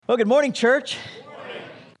Well, good morning, church. Good morning.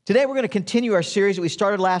 Today we're going to continue our series that we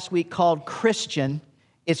started last week called Christian.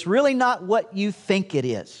 It's really not what you think it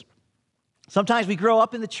is. Sometimes we grow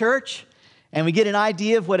up in the church and we get an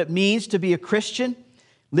idea of what it means to be a Christian,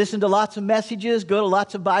 listen to lots of messages, go to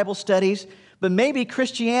lots of Bible studies, but maybe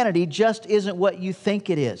Christianity just isn't what you think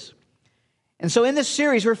it is. And so in this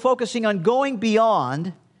series, we're focusing on going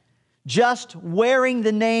beyond just wearing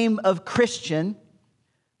the name of Christian,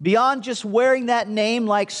 beyond just wearing that name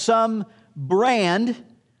like some brand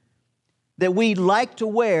that we like to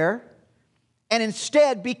wear, and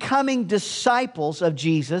instead becoming disciples of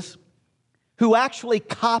Jesus who actually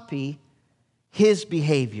copy His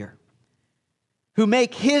behavior, who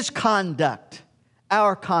make His conduct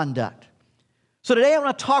our conduct. So today I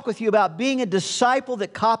want to talk with you about being a disciple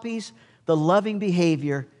that copies the loving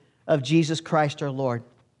behavior of Jesus Christ our Lord.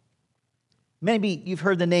 Maybe you've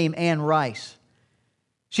heard the name Anne Rice.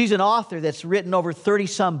 She's an author that's written over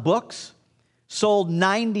 30-some books, sold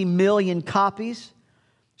 90 million copies.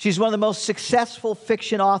 She's one of the most successful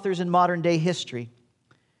fiction authors in modern-day history.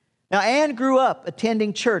 Now, Anne grew up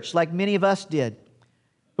attending church like many of us did.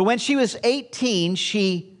 But when she was 18,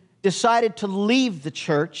 she decided to leave the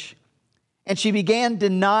church, and she began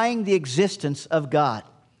denying the existence of God.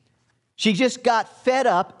 She just got fed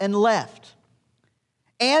up and left.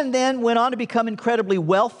 Anne then went on to become incredibly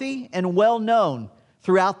wealthy and well-known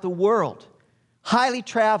throughout the world, highly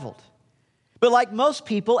traveled. But like most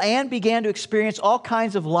people, Anne began to experience all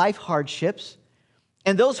kinds of life hardships,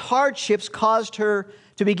 and those hardships caused her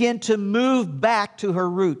to begin to move back to her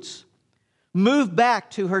roots, move back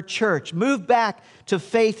to her church, move back to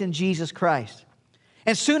faith in Jesus Christ.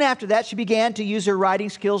 And soon after that, she began to use her writing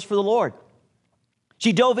skills for the Lord.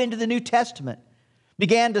 She dove into the New Testament,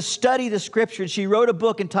 began to study the Scriptures. She wrote a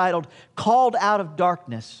book entitled Called Out of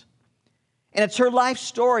Darkness. And it's her life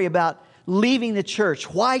story about leaving the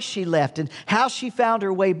church, why she left, and how she found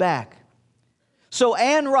her way back. So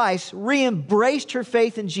Anne Rice re-embraced her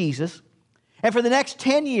faith in Jesus, and for the next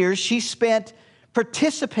 10 years, she spent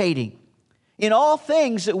participating in all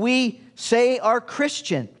things that we say are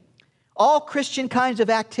Christian, all Christian kinds of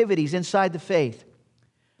activities inside the faith.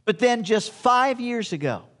 But then just 5 years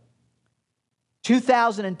ago,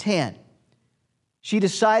 2010, she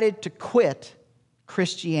decided to quit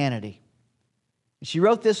Christianity. She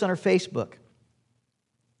wrote this on her Facebook.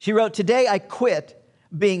 She wrote, "Today I quit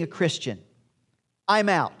being a Christian. I'm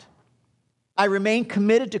out. I remain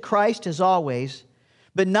committed to Christ as always,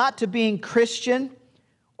 but not to being Christian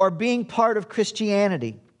or being part of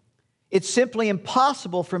Christianity. It's simply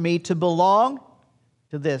impossible for me to belong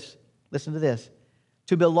to this." Listen to this.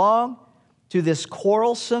 "To belong to this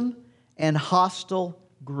quarrelsome and hostile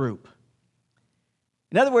group."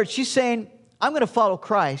 In other words, she's saying, I'm going to follow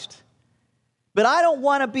Christ, but I don't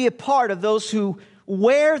want to be a part of those who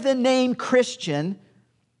wear the name Christian,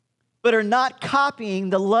 but are not copying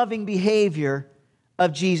the loving behavior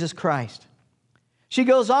of Jesus Christ. She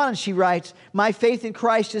goes on and she writes, "My faith in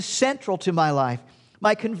Christ is central to my life.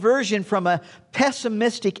 My conversion from a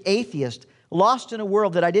pessimistic atheist, lost in a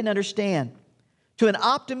world that I didn't understand, to an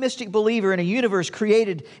optimistic believer in a universe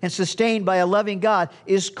created and sustained by a loving God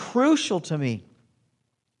is crucial to me.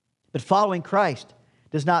 But following Christ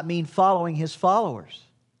does not mean following His followers.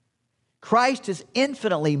 Christ is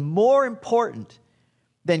infinitely more important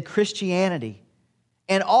than Christianity,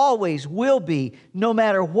 and always will be, no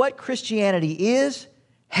matter what Christianity is,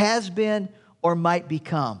 has been, or might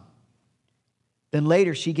become." Then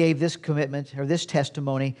later she gave this commitment, or this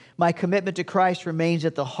testimony, "My commitment to Christ remains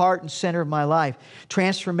at the heart and center of my life.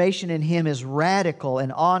 Transformation in Him is radical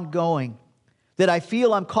and ongoing. That I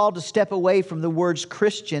feel I'm called to step away from the words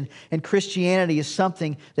Christian and Christianity is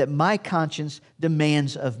something that my conscience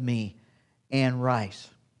demands of me." Anne Rice.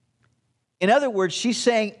 In other words, she's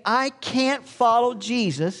saying, I can't follow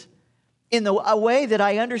Jesus in a way that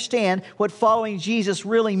I understand what following Jesus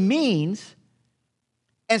really means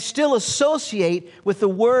and still associate with the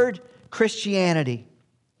word Christianity.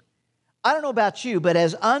 I don't know about you, but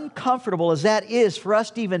as uncomfortable as that is for us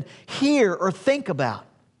to even hear or think about,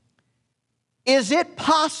 is it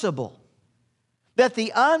possible that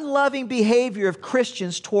the unloving behavior of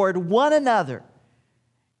Christians toward one another,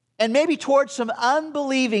 and maybe towards some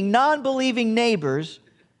unbelieving, non-believing neighbors,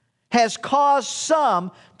 has caused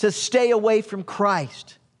some to stay away from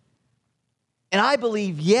Christ? And I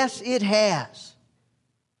believe, yes, it has.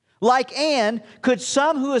 Like Anne, could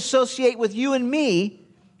some who associate with you and me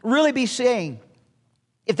really be saying,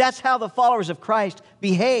 if that's how the followers of Christ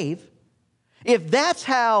behave, if that's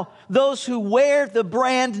how those who wear the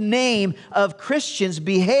brand name of Christians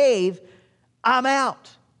behave, I'm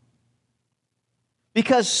out.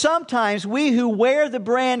 Because sometimes we who wear the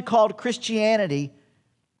brand called Christianity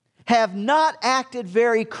have not acted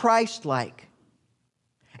very Christ-like,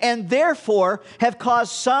 and therefore have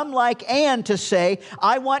caused some like Anne to say,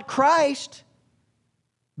 I want Christ,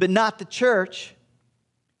 but not the church.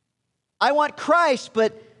 I want Christ,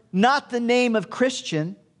 but not the name of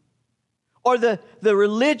Christian, or the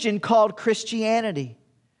religion called Christianity.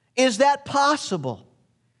 Is that possible?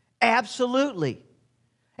 Absolutely.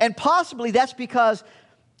 And possibly that's because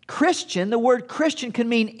Christian, the word Christian can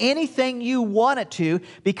mean anything you want it to,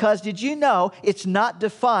 because did you know it's not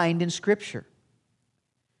defined in Scripture?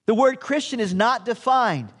 The word Christian is not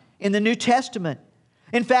defined in the New Testament.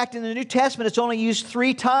 In fact, in the New Testament, it's only used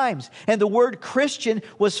 3 times. And the word Christian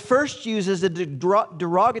was first used as a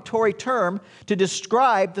derogatory term to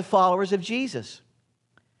describe the followers of Jesus.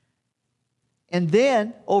 And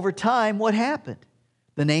then, over time, what happened?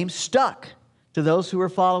 The name stuck to those who were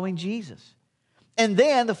following Jesus. And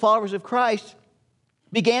then the followers of Christ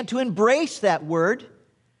began to embrace that word.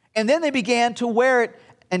 And then they began to wear it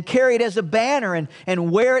and carry it as a banner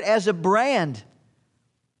and wear it as a brand.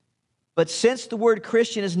 But since the word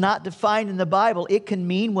Christian is not defined in the Bible, it can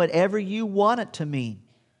mean whatever you want it to mean.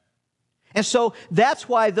 And so that's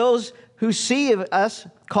why those who see us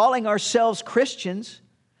calling ourselves Christians,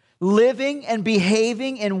 living and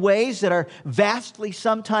behaving in ways that are vastly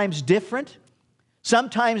sometimes different,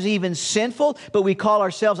 sometimes even sinful, but we call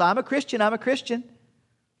ourselves, I'm a Christian, I'm a Christian.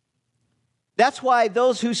 That's why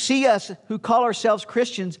those who see us, who call ourselves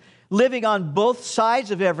Christians, living on both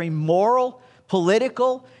sides of every moral,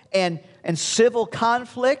 political, and civil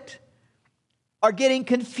conflict, are getting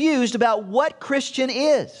confused about what Christian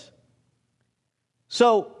is.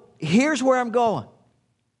 So here's where I'm going.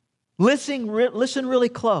 Listen really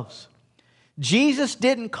close. Jesus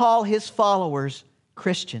didn't call His followers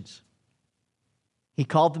Christians. He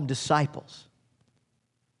called them disciples.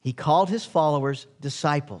 He called His followers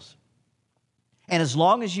disciples. And as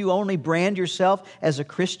long as you only brand yourself as a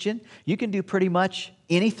Christian, you can do pretty much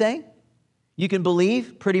anything. You can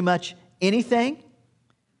believe pretty much anything.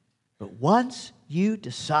 But once you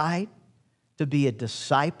decide to be a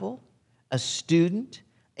disciple, a student,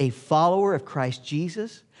 a follower of Christ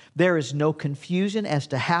Jesus, there is no confusion as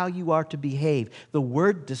to how you are to behave. The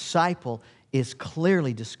word disciple is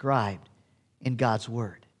clearly described in God's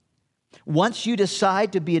Word. Once you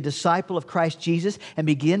decide to be a disciple of Christ Jesus and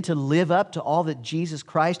begin to live up to all that Jesus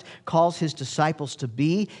Christ calls His disciples to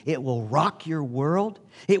be, it will rock your world,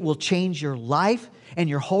 it will change your life, and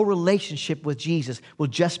your whole relationship with Jesus will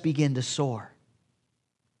just begin to soar.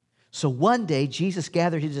 So one day, Jesus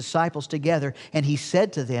gathered His disciples together and He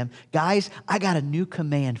said to them, guys, I got a new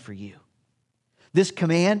command for you. This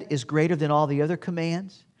command is greater than all the other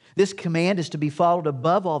commands. This command is to be followed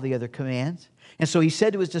above all the other commands. And so He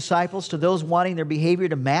said to His disciples, to those wanting their behavior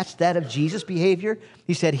to match that of Jesus' behavior,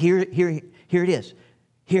 He said, here it is.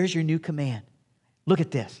 Here's your new command. Look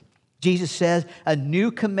at this. Jesus says, a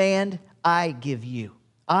new command I give you.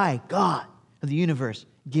 I, God of the universe,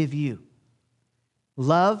 give you.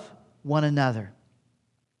 Love one another.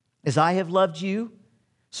 As I have loved you,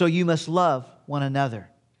 so you must love one another.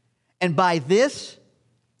 And by this,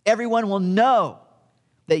 everyone will know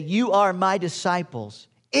that you are my disciples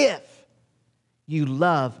if you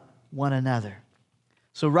love one another.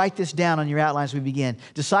 So write this down on your outline as we begin.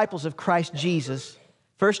 Disciples of Christ Jesus,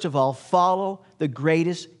 first of all, follow the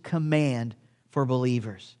greatest command for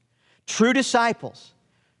believers. True disciples,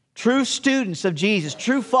 true students of Jesus,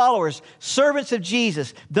 true followers, servants of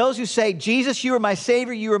Jesus, those who say, Jesus, you are my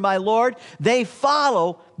Savior, you are my Lord, they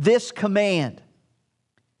follow this command.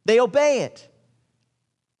 They obey it.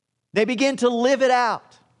 They begin to live it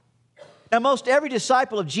out. Now, most every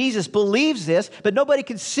disciple of Jesus believes this, but nobody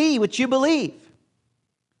can see what you believe.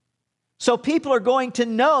 So people are going to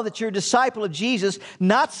know that you're a disciple of Jesus,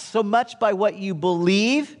 not so much by what you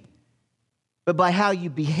believe, but by how you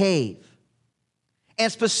behave. And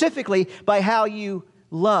specifically, by how you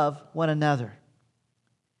love one another.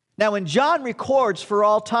 Now, when John records for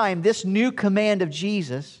all time this new command of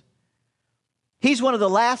Jesus, he's one of the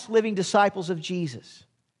last living disciples of Jesus.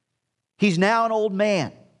 He's now an old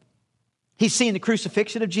man. He's seen the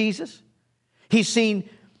crucifixion of Jesus. He's seen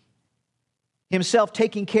himself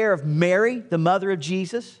taking care of Mary, the mother of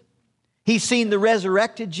Jesus. He's seen the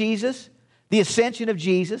resurrected Jesus, the ascension of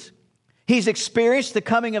Jesus. He's experienced the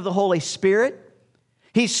coming of the Holy Spirit.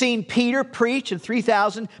 He's seen Peter preach and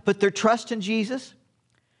 3,000 put their trust in Jesus.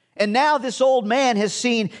 And now this old man has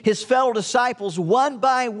seen his fellow disciples one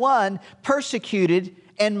by one persecuted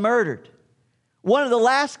and murdered. One of the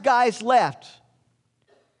last guys left.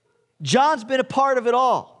 John's been a part of it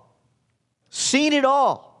all, seen it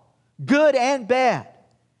all, good and bad.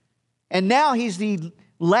 And now he's the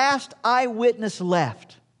last eyewitness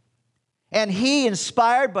left. And he,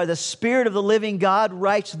 inspired by the Spirit of the living God,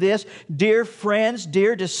 writes this, "Dear friends,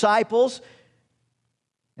 dear disciples,"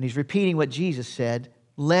 and he's repeating what Jesus said,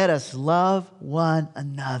 "let us love one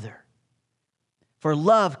another. For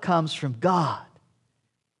love comes from God.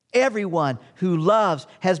 Everyone who loves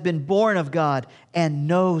has been born of God and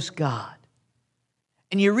knows God."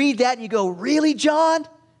 And you read that and you go, "Really, John?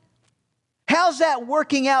 How's that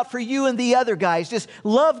working out for you and the other guys? This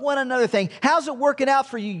love one another thing. How's it working out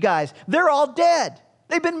for you guys? They're all dead.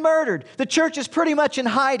 They've been murdered. The church is pretty much in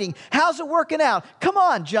hiding. How's it working out? Come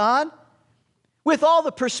on, John. With all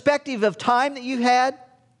the perspective of time that you've had,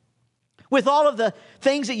 with all of the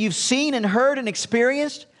things that you've seen and heard and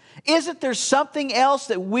experienced, isn't there something else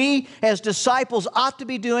that we as disciples ought to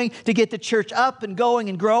be doing to get the church up and going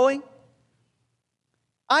and growing?"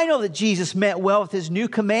 I know that Jesus meant well with His new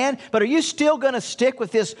command, but are you still going to stick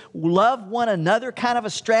with this love one another kind of a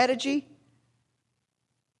strategy?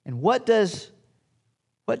 And what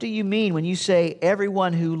do you mean when you say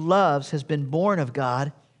everyone who loves has been born of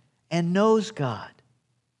God and knows God?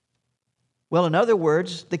 Well, in other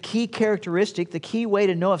words, the key characteristic, the key way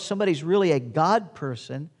to know if somebody's really a God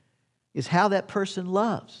person is how that person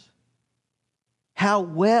loves. How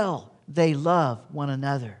well they love one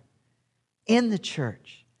another in the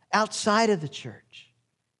church, outside of the church.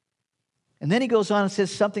 And then he goes on and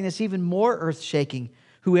says something that's even more earth-shaking.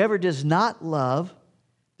 "Whoever does not love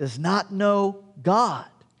does not know God,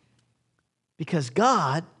 because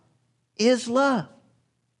God is love."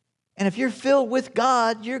 And if you're filled with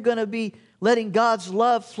God, you're going to be letting God's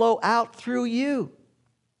love flow out through you.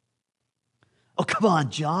 Oh, come on,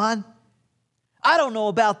 John. I don't know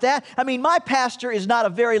about that. I mean, my pastor is not a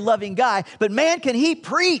very loving guy, but man, can he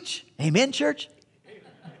preach. Amen, church?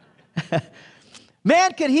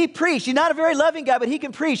 Man, can he preach. He's not a very loving guy, but he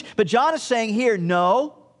can preach. But John is saying here,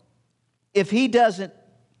 no, if he doesn't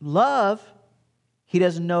love, he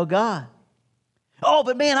doesn't know God. Oh,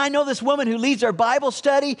 but man, I know this woman who leads our Bible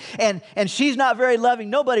study, and she's not very loving.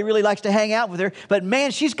 Nobody really likes to hang out with her. But man,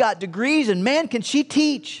 she's got degrees, and man, can she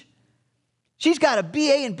teach. She's got a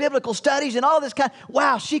BA in biblical studies and all this kind.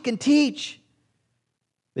 Wow, she can teach.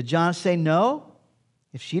 But John's saying, no,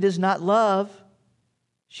 if she does not love,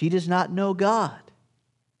 she does not know God.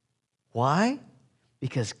 Why?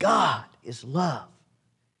 Because God is love.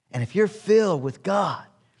 And if you're filled with God,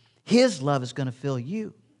 His love is going to fill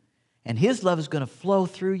you. And His love is going to flow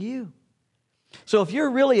through you. So if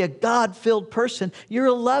you're really a God-filled person, you're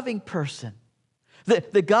a loving person.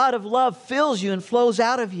 The God of love fills you and flows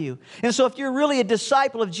out of you. And so if you're really a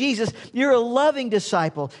disciple of Jesus, you're a loving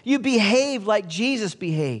disciple. You behave like Jesus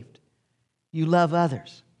behaved. You love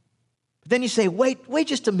others. But then you say, wait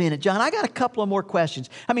just a minute, John. I got a couple of more questions.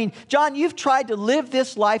 I mean, John, you've tried to live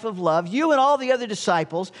this life of love. You and all the other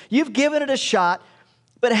disciples, you've given it a shot.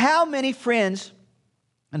 But how many friends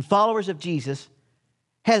and followers of Jesus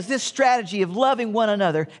has this strategy of loving one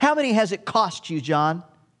another? How many has it cost you, John?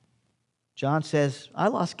 John says, I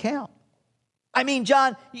lost count. I mean,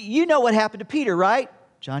 John, you know what happened to Peter, right?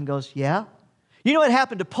 John goes, yeah. You know what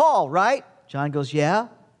happened to Paul, right? John goes, yeah.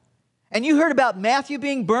 And you heard about Matthew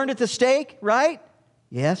being burned at the stake, right?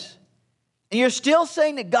 Yes. And you're still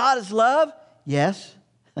saying that God is love? Yes.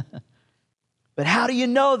 But how do you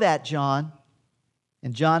know that, John?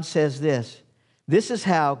 And John says this. This is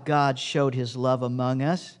how God showed His love among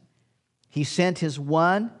us. He sent His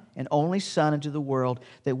one and only Son into the world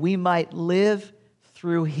that we might live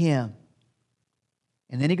through Him.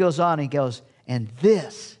 And then he goes on and he goes, and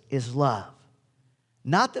this is love.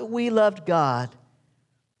 Not that we loved God,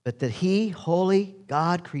 but that He, holy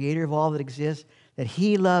God, creator of all that exists, that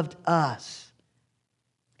He loved us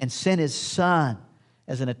and sent His Son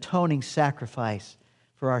as an atoning sacrifice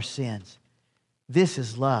for our sins. This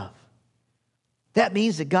is love. That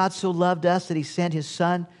means that God so loved us that He sent His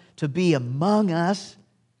Son to be among us,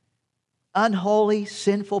 unholy,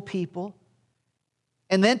 sinful people,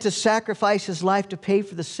 and then to sacrifice His life to pay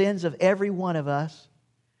for the sins of every one of us,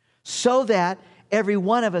 so that every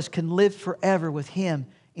one of us can live forever with Him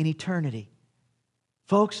in eternity.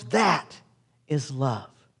 Folks, that is love.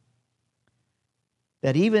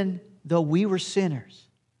 That even though we were sinners,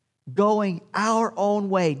 going our own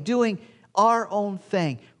way, doing our own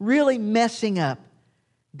thing, really messing up,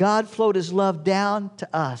 God flowed His love down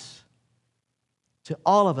to us, to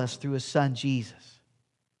all of us through His Son, Jesus.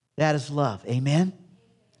 That is love. Amen?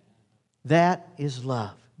 That is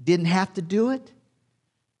love. Didn't have to do it,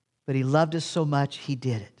 but He loved us so much, He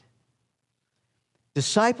did it.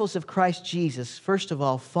 Disciples of Christ Jesus, first of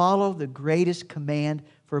all, follow the greatest command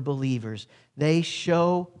for believers. They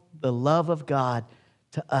show the love of God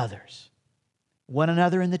to others. One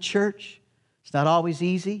another in the church. It's not always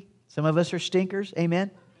easy. Some of us are stinkers.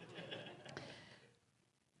 Amen.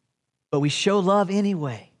 But we show love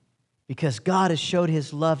anyway because God has showed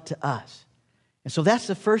His love to us. And so that's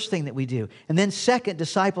the first thing that we do. And then second,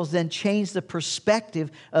 disciples then change the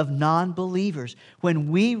perspective of non-believers. When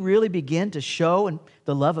we really begin to show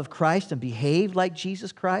the love of Christ and behave like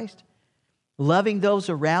Jesus Christ, loving those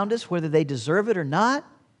around us, whether they deserve it or not,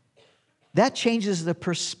 that changes the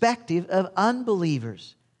perspective of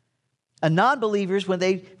unbelievers. And non-believers, when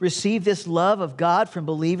they receive this love of God from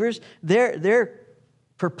believers, they're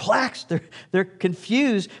perplexed, they're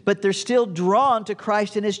confused, but they're still drawn to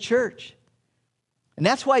Christ and His church. And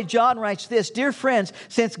that's why John writes this, "Dear friends,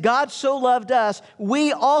 since God so loved us,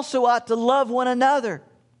 we also ought to love one another.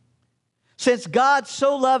 Since God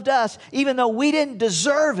so loved us, even though we didn't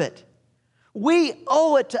deserve it, we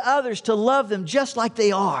owe it to others to love them just like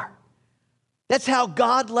they are." That's how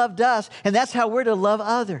God loved us, and that's how we're to love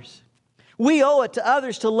others. We owe it to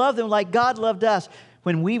others to love them like God loved us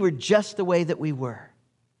when we were just the way that we were.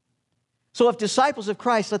 So if disciples of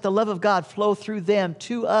Christ let the love of God flow through them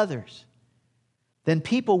to others, then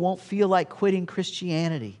people won't feel like quitting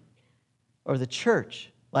Christianity or the church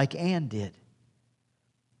like Anne did.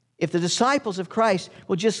 If the disciples of Christ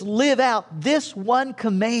will just live out this one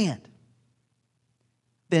command,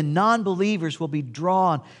 then non-believers will be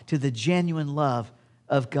drawn to the genuine love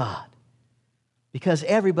of God. Because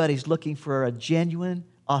everybody's looking for a genuine,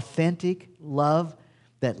 authentic love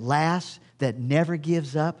that lasts, that never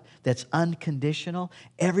gives up, that's unconditional.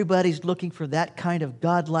 Everybody's looking for that kind of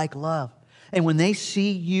God-like love. And when they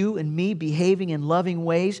see you and me behaving in loving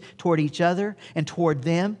ways toward each other and toward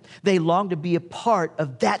them, they long to be a part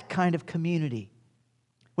of that kind of community.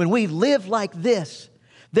 When we live like this,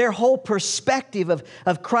 their whole perspective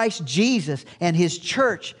of Christ Jesus and His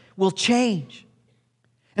church will change.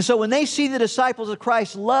 And so when they see the disciples of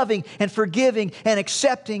Christ loving and forgiving and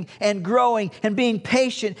accepting and growing and being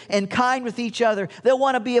patient and kind with each other, they'll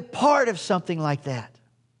want to be a part of something like that.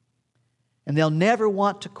 And they'll never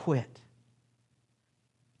want to quit.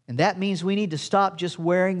 And that means we need to stop just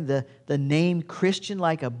wearing the name Christian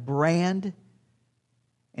like a brand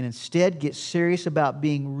and instead get serious about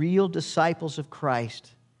being real disciples of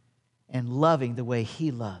Christ and loving the way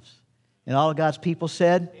He loves. And all of God's people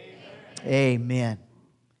said, Amen. Amen.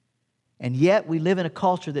 And yet we live in a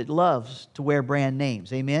culture that loves to wear brand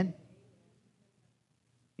names. Amen?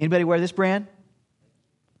 Anybody wear this brand?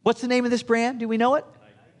 What's the name of this brand? Do we know it?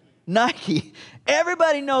 Nike.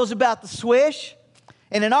 Everybody knows about the Swish.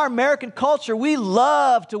 And in our American culture, we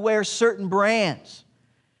love to wear certain brands.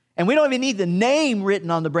 And we don't even need the name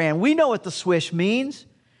written on the brand. We know what the Swish means.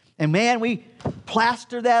 And man, we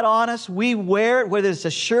plaster that on us. We wear it, whether it's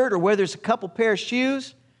a shirt or whether it's a couple pair of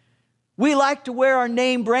shoes. We like to wear our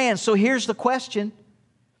name brands. So here's the question.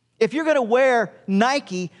 If you're going to wear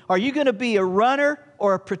Nike, are you going to be a runner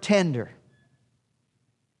or a pretender?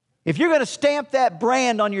 If you're going to stamp that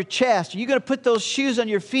brand on your chest, are you going to put those shoes on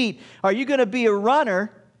your feet? Are you going to be a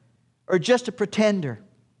runner or just a pretender?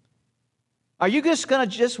 Are you just going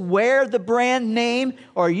to just wear the brand name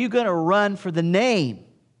or are you going to run for the name?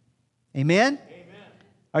 Amen? Amen.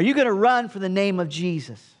 Are you going to run for the name of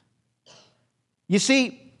Jesus? You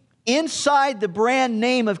see, inside the brand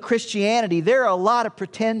name of Christianity, there are a lot of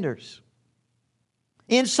pretenders.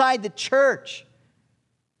 Inside the church,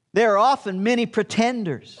 there are often many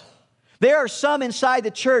pretenders. There are some inside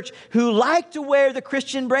the church who like to wear the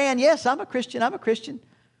Christian brand. Yes, I'm a Christian. I'm a Christian.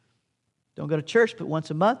 Don't go to church but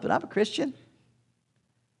once a month, but I'm a Christian.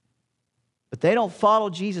 But they don't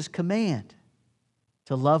follow Jesus' command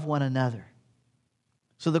to love one another.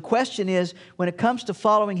 So the question is, when it comes to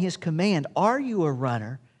following His command, are you a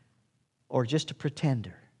runner or just a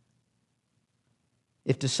pretender?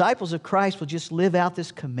 If disciples of Christ will just live out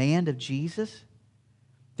this command of Jesus,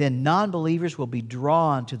 then non-believers will be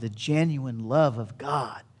drawn to the genuine love of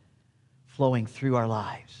God flowing through our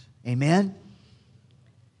lives. Amen?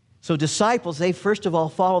 So disciples, they first of all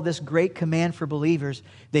follow this great command for believers.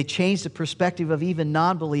 They change the perspective of even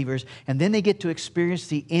non-believers, and then they get to experience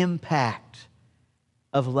the impact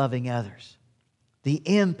of loving others. The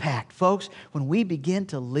impact. Folks, when we begin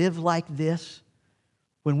to live like this,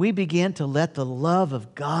 when we begin to let the love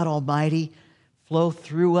of God Almighty flow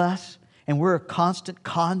through us, and we're a constant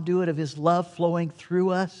conduit of His love flowing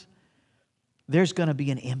through us, there's going to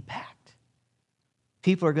be an impact.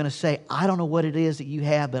 People are going to say, I don't know what it is that you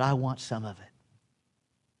have, but I want some of it.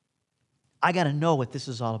 I got to know what this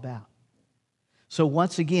is all about. So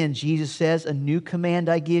once again, Jesus says, a new command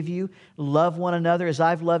I give you, love one another as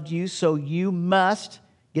I've loved you, so you must,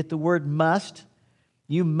 get the word must,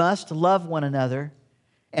 You must love one another,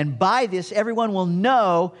 and by this everyone will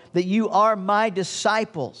know that you are my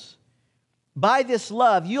disciples. By this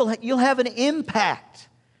love, you'll have an impact.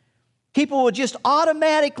 People will just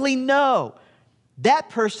automatically know that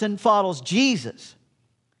person follows Jesus.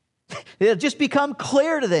 It'll just become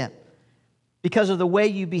clear to them because of the way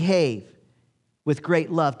you behave with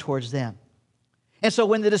great love towards them. And so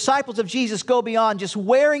when the disciples of Jesus go beyond just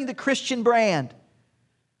wearing the Christian brand,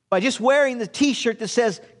 by just wearing the t-shirt that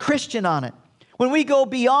says Christian on it, when we go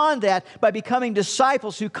beyond that by becoming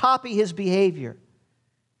disciples who copy His behavior,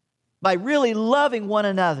 by really loving one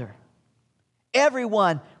another,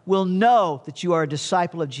 everyone will know that you are a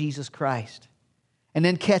disciple of Jesus Christ. And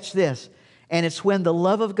then catch this, and it's when the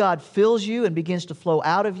love of God fills you and begins to flow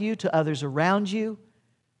out of you to others around you,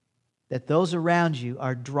 that those around you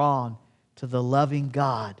are drawn to the loving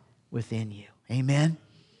God within you. Amen?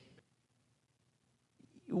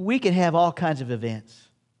 We can have all kinds of events.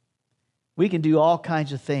 We can do all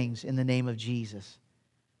kinds of things in the name of Jesus.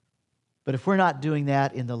 But if we're not doing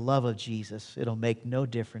that in the love of Jesus, it'll make no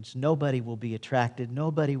difference. Nobody will be attracted.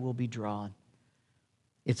 Nobody will be drawn.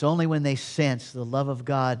 It's only when they sense the love of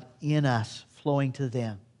God in us flowing to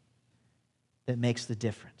them that makes the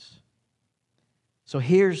difference. So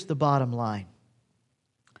here's the bottom line.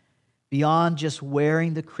 Beyond just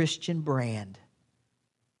wearing the Christian brand,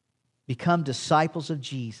 become disciples of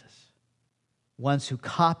Jesus, ones who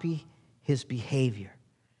copy His behavior.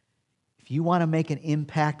 If you want to make an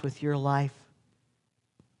impact with your life,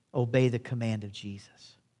 obey the command of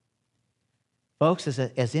Jesus. Folks,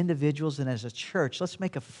 as individuals and as a church, let's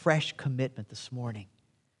make a fresh commitment this morning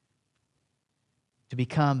to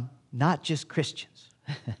become not just Christians.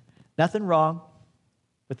 Nothing wrong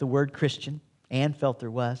with the word Christian. Anne felt there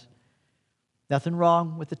was. Nothing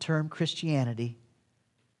wrong with the term Christianity.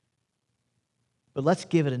 But let's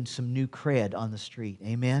give it some new cred on the street.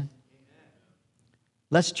 Amen?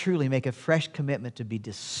 Let's truly make a fresh commitment to be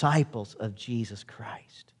disciples of Jesus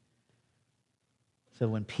Christ. So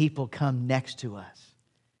when people come next to us,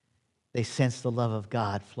 they sense the love of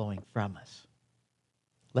God flowing from us.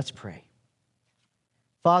 Let's pray.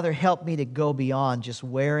 Father, help me to go beyond just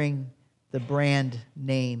wearing the brand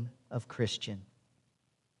name of Christian.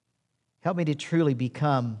 Help me to truly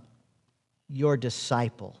become your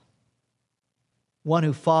disciple, one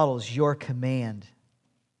who follows your command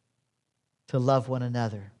to love one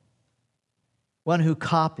another, one who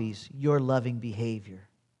copies your loving behavior.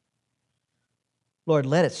 Lord,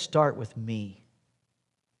 let it start with me.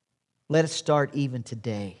 Let it start even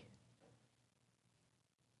today.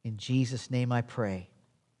 In Jesus' name I pray.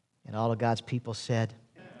 And all of God's people said,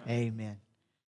 Amen.